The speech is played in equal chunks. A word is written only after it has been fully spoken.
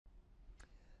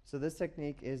So this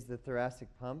technique is the thoracic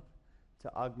pump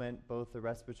to augment both the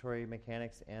respiratory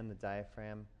mechanics and the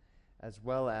diaphragm, as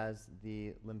well as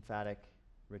the lymphatic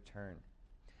return.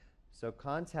 So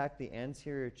contact the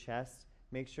anterior chest.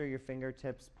 Make sure your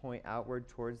fingertips point outward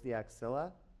towards the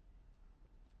axilla.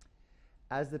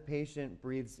 As the patient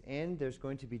breathes in, there's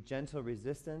going to be gentle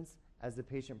resistance. As the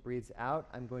patient breathes out,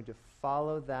 I'm going to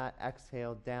follow that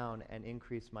exhale down and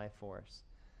increase my force.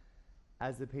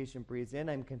 As the patient breathes in,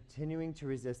 I'm continuing to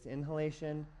resist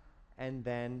inhalation, and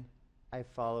then I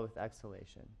follow with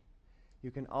exhalation.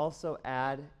 You can also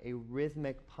add a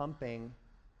rhythmic pumping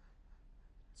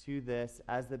to this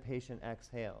as the patient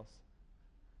exhales.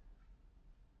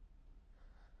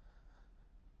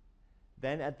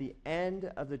 Then at the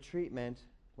end of the treatment,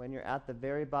 when you're at the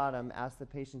very bottom, ask the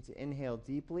patient to inhale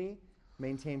deeply,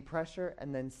 maintain pressure,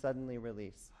 and then suddenly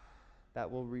release.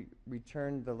 That will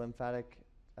return the lymphatic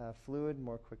fluid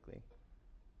more quickly.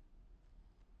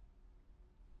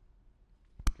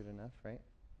 Good enough, right?